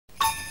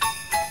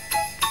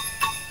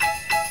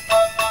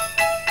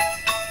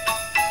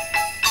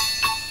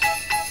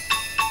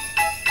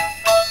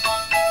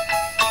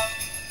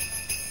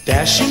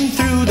dashing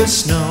through the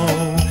snow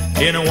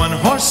in a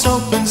one-horse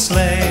open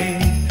sleigh.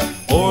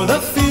 O'er the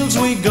fields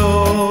we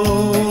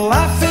go,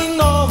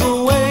 laughing all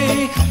the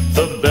way.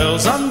 The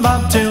bells on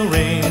bobtail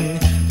ring,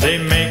 they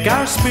make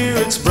our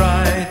spirits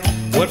bright.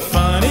 What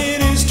fun it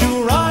is to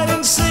ride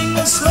and sing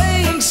a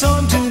sleighing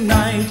song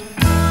tonight.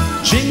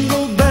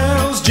 Jingle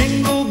bells,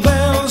 jingle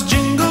bells,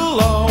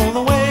 jingle all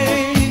the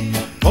way.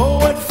 Oh,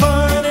 what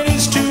fun it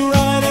is to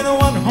ride in a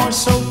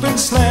one-horse open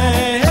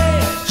sleigh.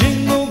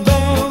 Jingle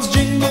bells,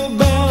 jingle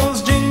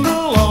bells,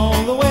 jingle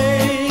all the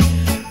way.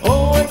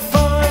 Oh, what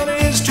fun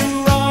it is to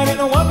ride in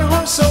a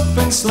one-horse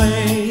open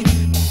sleigh.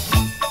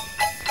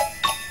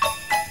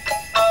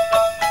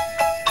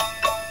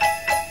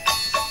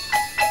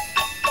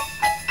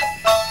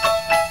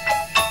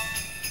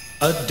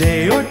 A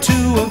day or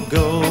two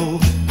ago,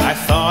 I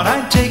thought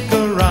I'd take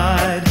a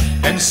ride,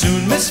 and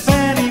soon Miss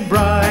Fanny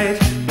Bright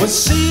was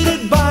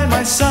seated by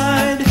my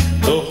side.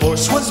 The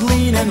horse was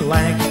lean and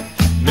lank,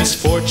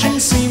 misfortune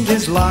seemed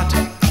his lot.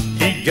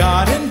 He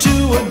got into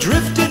a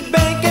drifted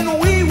bank, and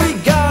we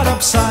got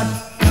upside.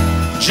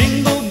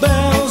 Jingle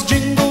bells,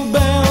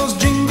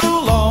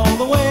 jingle all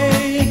the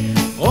way.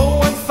 Oh,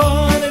 what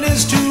fun it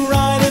is to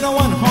ride in a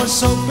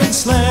one-horse open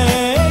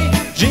sleigh.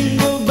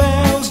 Jingle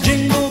bells,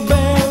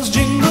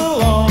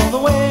 jingle all the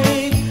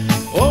way.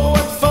 Oh,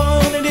 what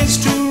fun it is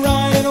to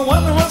ride in a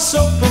one-horse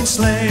open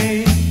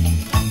sleigh.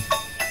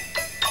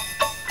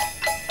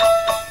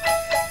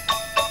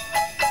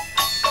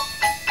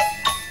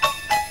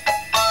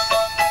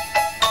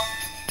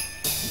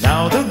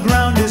 Now the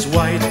ground is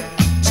white,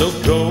 so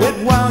go it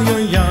while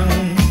you're young.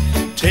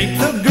 Take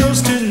the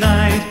girls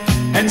tonight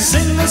and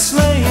sing the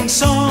sleighing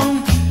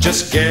song.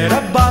 Just get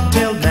a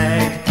bobtailed man